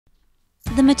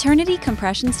The maternity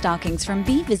compression stockings from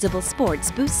BeVisible Sports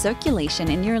boost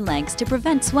circulation in your legs to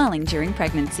prevent swelling during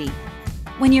pregnancy.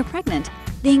 When you're pregnant,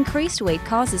 the increased weight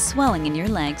causes swelling in your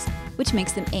legs, which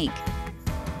makes them ache.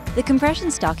 The compression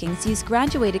stockings use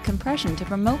graduated compression to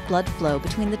promote blood flow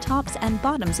between the tops and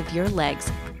bottoms of your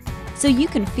legs, so you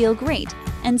can feel great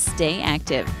and stay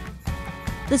active.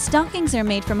 The stockings are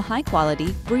made from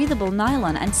high-quality, breathable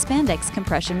nylon and spandex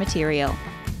compression material.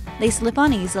 They slip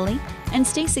on easily and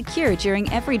stay secure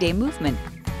during everyday movement,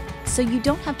 so you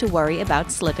don't have to worry about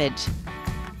slippage.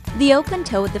 The open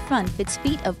toe at the front fits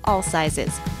feet of all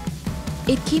sizes.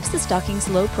 It keeps the stockings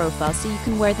low profile so you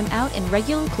can wear them out in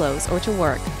regular clothes or to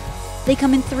work. They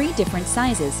come in 3 different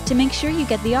sizes to make sure you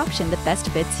get the option that best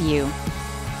fits you.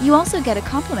 You also get a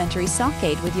complimentary sock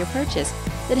aid with your purchase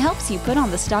that helps you put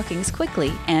on the stockings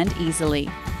quickly and easily.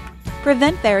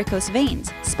 Prevent varicose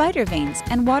veins, spider veins,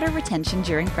 and water retention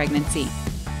during pregnancy.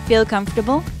 Feel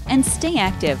comfortable and stay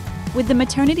active with the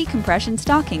maternity compression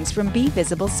stockings from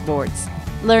BeVisible Sports.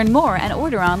 Learn more and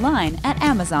order online at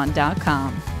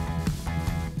Amazon.com.